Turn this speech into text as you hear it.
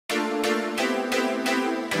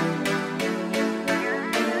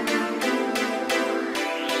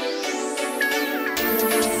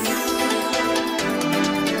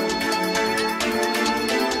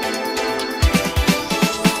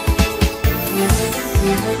We're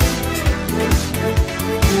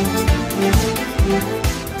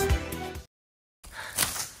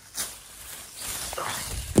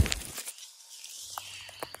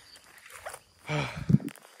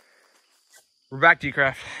back,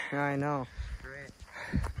 GCraft. I know. Great.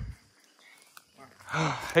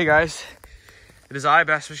 Hey guys, it is I,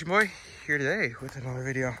 Bass Fishing Boy, here today with another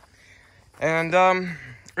video. And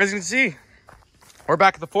as you can see, we're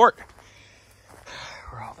back at the fort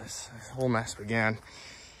where all this whole mess began.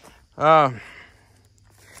 Yeah,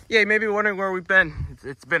 you may be wondering where we've been.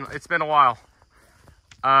 It's been a while.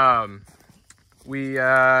 We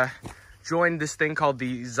joined this thing called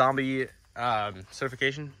the Zombie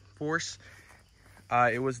Certification Force.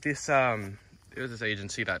 It was this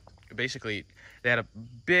agency that basically they had a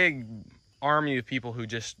big army of people who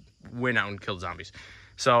just went out and killed zombies.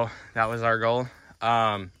 So that was our goal.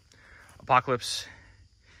 Apocalypse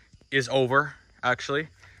is over, actually.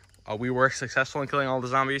 We were successful in killing all the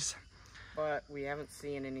zombies. But we haven't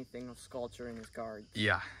seen anything of Sculpture in his guard.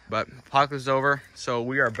 Yeah, but Apocalypse is over, so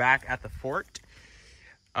we are back at the fort.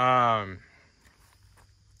 Let's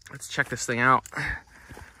check this thing out. Oh,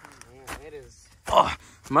 man, it is. Oh,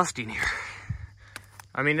 musty in here.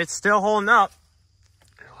 I mean, it's still holding up.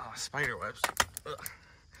 There's a lot of spider webs. Ugh.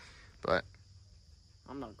 But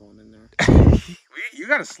I'm not going in there. you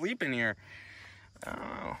gotta sleep in here. I don't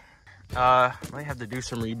know. Might have to do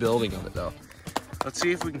some rebuilding of it though. Let's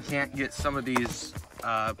see if we can't get some of these.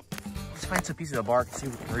 Let's find some pieces of bark and see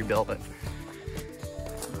if we can rebuild it.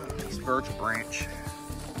 This birch branch.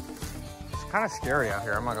 It's kind of scary out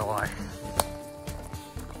here, I'm not gonna lie.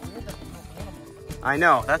 I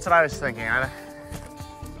know, that's what I was thinking.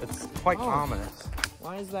 It's quite ominous.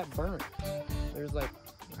 Why is that burnt? There's like...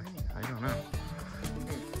 I don't know.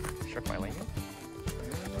 Struck my lane.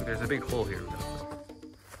 Look, there's a big hole here.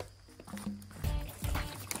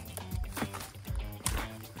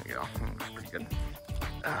 There you go. Oh, that's pretty good.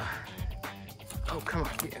 Oh, come on,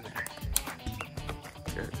 get in there.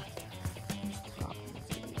 Good.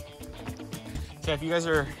 So if you guys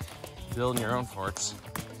are building your own forts,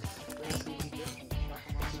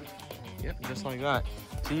 yep, just like that.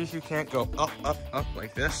 See if you can't go up, up, up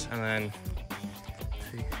like this, and then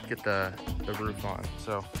see, get the roof on.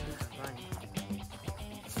 So,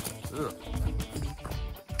 ugh.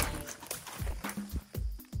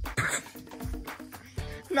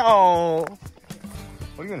 No.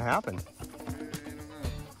 What even happened?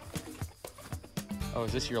 Oh,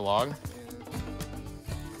 is this your log?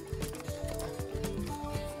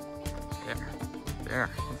 There.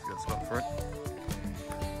 That's a good spot for it.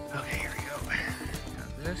 Okay, here we go.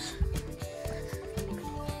 Got this.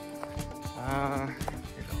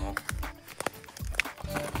 Here's a hole.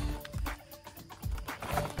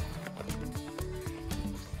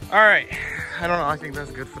 All right. I don't know. I think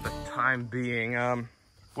that's good for the time being.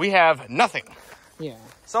 We have nothing. Yeah.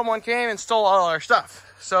 Someone came and stole all our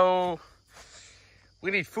stuff. So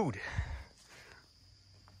we need food.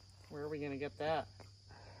 Where are we gonna get that?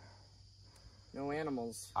 No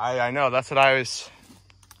animals. I know, that's what I was...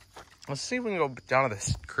 Let's see if we can go down to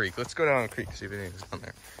this creek. Let's go down the creek and see if anything's down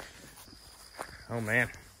there. Oh, man.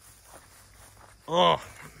 Oh,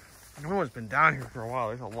 no one's been down here for a while.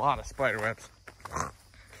 There's a lot of spider webs.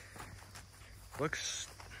 Looks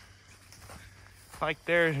like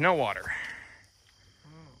there's no water.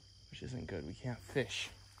 Which isn't good. We can't fish.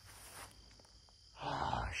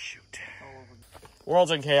 Oh, shoot.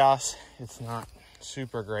 World's in chaos. It's not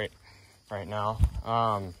super great right now.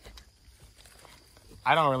 I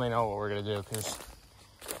don't really know what we're gonna do because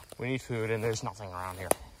we need food and there's nothing around here.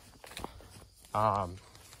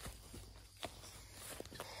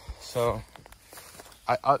 So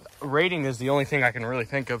raiding is the only thing I can really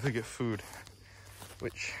think of to get food,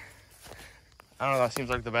 which I don't know, that seems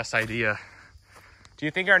like the best idea. Do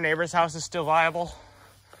you think our neighbor's house is still viable?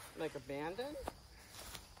 Like abandoned?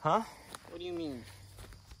 Huh? What do you mean?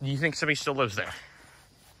 Do you think somebody still lives there?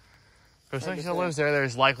 If somebody still lives there,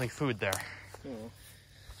 there's likely food there.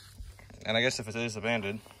 And I guess if it is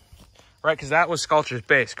abandoned. Right, because that was Sculpture's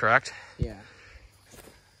base, correct? Yeah.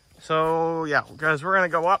 So, yeah, guys, we're going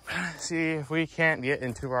to go up, see if we can't get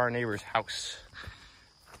into our neighbor's house.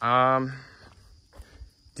 Do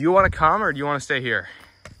you want to come or do you want to stay here?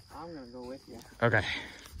 I'm going to go with you. Okay.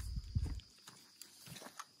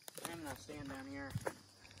 I'm not staying down here.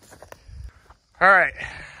 All right,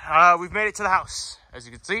 we've made it to the house, as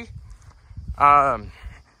you can see.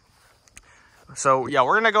 So yeah,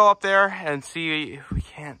 we're gonna go up there and see if we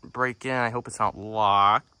can't break in. I hope it's not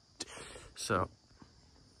locked. So,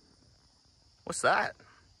 what's that?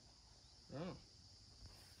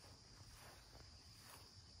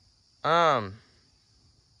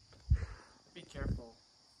 Be careful.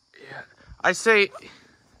 I say,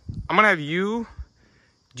 I'm gonna have you.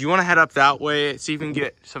 Do you want to head up that way, see if you can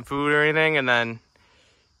get some food or anything, and then,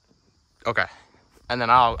 okay, and then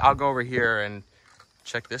I'll go over here and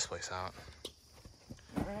check this place out.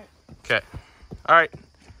 All right. Okay. All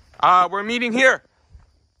right. We're meeting here.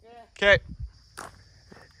 Okay.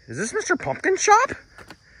 Is this Mr. Pumpkin shop?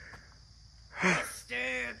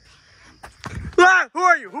 Mr. Ah, who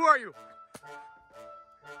are you? Who are you?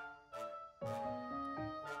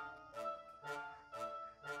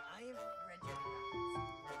 I am Fredrick Robinson.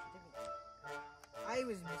 I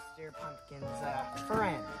was Mr. Pumpkin's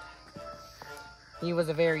friend. He was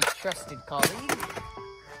a very trusted colleague.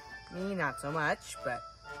 Me, not so much, but,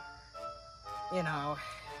 you know,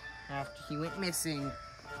 after he went missing,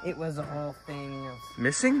 it was a whole thing of...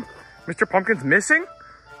 Missing? Mr. Pumpkin's missing?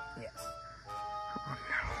 Yes. Oh,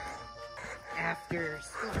 no. After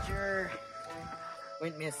Sculpture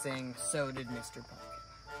went missing, so did Mr. Pumpkin.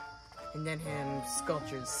 And then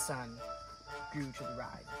Sculpture's son, grew to the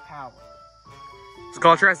rise of power.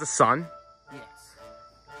 Sculpture has a son? Yes.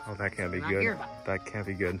 Oh, that can't be Not good. hear about it. That can't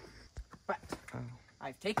be good. But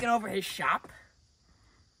I've taken over his shop,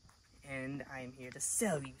 and I'm here to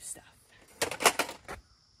sell you stuff.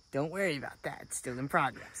 Don't worry about that. It's still in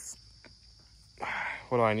progress.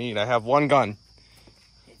 What do I need? I have one gun.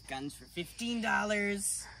 I have guns for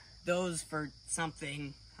 $15. Those for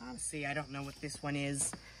something. Honestly, I don't know what this one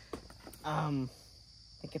is. I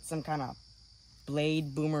think it's some kind of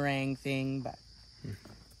blade boomerang thing, but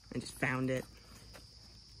I just found it.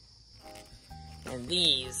 And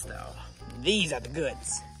these, though, these are the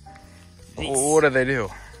goods. What do they do?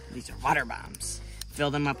 These are water bombs. Fill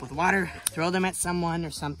them up with water, throw them at someone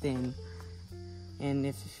or something, and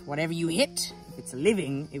if whatever you hit, if it's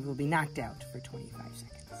living, it will be knocked out for 25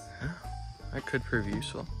 seconds. Huh. That could prove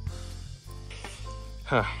useful.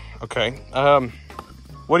 Huh. Okay.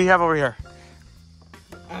 What do you have over here?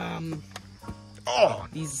 Oh,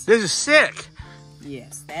 this is sick.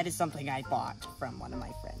 Yes, that is something I bought from one of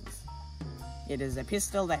my friends. It is a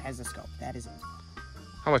pistol that has a scope. That is it.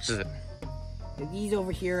 How much is it? These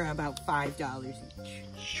over here are about $5 each.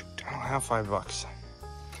 Shoot, I don't have $5.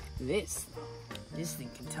 This thing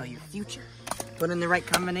can tell your future. Put in the right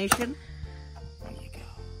combination, there you go.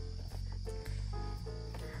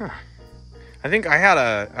 Huh. I think I had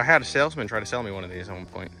a salesman try to sell me one of these at one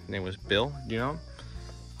point. His name was Bill. Do you know him?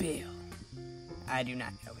 Bill. I do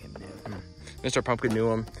not know him, no. Mr. Pumpkin knew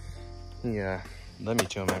him. He led me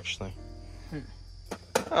to him, actually.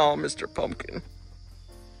 Oh, Mr. Pumpkin.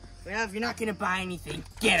 Well, if you're not gonna buy anything,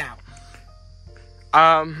 get out.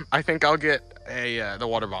 I think I'll get the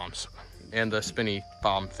water bombs and the spinny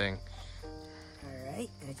bomb thing. All right,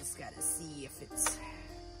 I just gotta see if it's...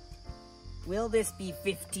 Will this be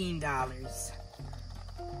 $15?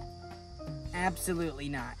 Absolutely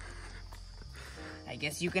not. I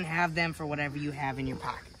guess you can have them for whatever you have in your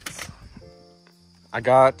pockets. I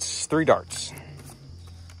got 3 darts.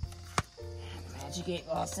 The Magic 8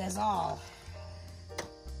 Ball says all.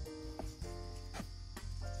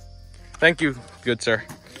 Thank you, good sir.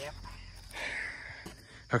 Yep.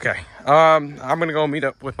 Okay, I'm gonna go meet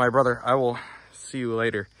up with my brother. I will see you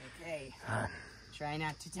later. Okay. Try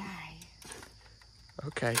not to die.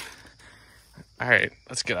 Okay. All right,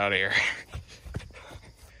 let's get out of here.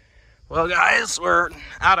 Well, guys, we're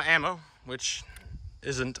out of ammo, which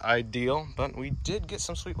isn't ideal, but we did get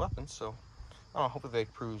some sweet weapons, so I don't know, hopefully they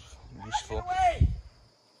prove useful.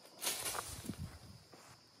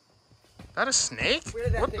 That a snake? Where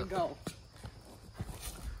did that thing go?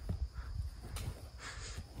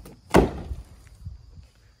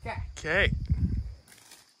 Okay.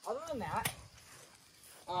 Other than that,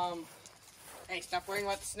 hey, stop worrying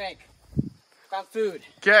about the snake. Found food.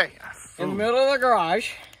 Okay. In the middle of the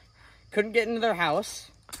garage. Couldn't get into their house.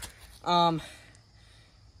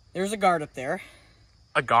 There's a guard up there.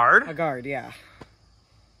 A guard? A guard, yeah.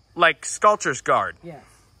 Like Sculpture's guard? Yes.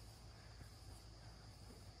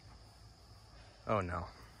 Oh no.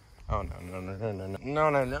 Oh no, no, no, no, no, no,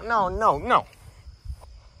 no, no, no, no, no.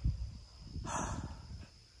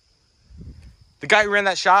 The guy who ran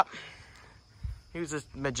that shop, he was a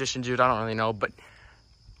magician dude, I don't really know, but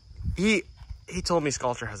he told me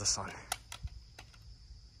Sculpture has a son.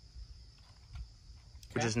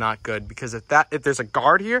 Which is not good, because if there's a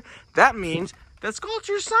guard here, that means that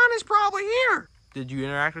Sculpture's son is probably here. Did you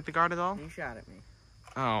interact with the guard at all? He shot at me.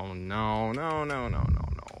 Oh no, no, no, no, no,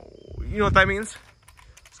 no. You know what that means?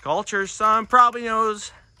 Sculpture's son probably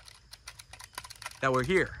knows that we're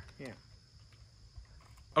here. Yeah.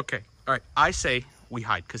 Okay, all right. I say we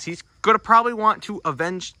hide, because he's gonna probably want to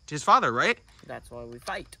avenge his father, right? That's why we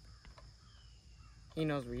fight. He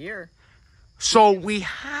knows we're here. So we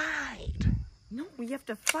hide. No, we have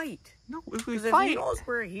to fight. No, if we Because if he knows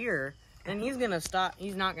we're here, then he's gonna stop.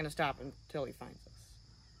 He's not gonna stop until he finds us.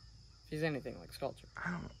 If he's anything like Sculpture.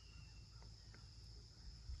 I don't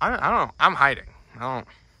know. I'm hiding. I'm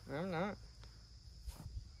not.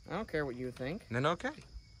 I don't care what you think. Then okay.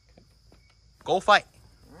 Go fight.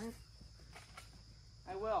 All right.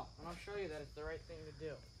 I will, and I'll show you that it's the right thing to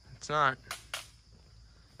do. It's not.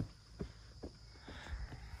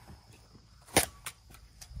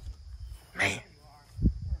 Man.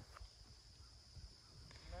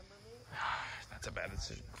 That's a bad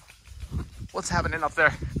decision. What's happening up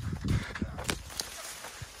there?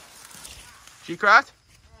 GCraft?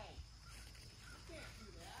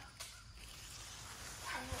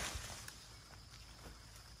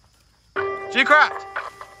 GCraft!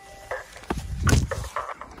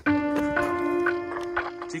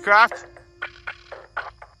 GCraft?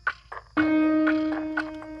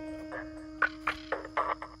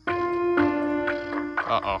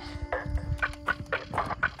 Uh-oh.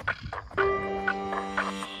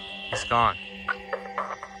 He's gone.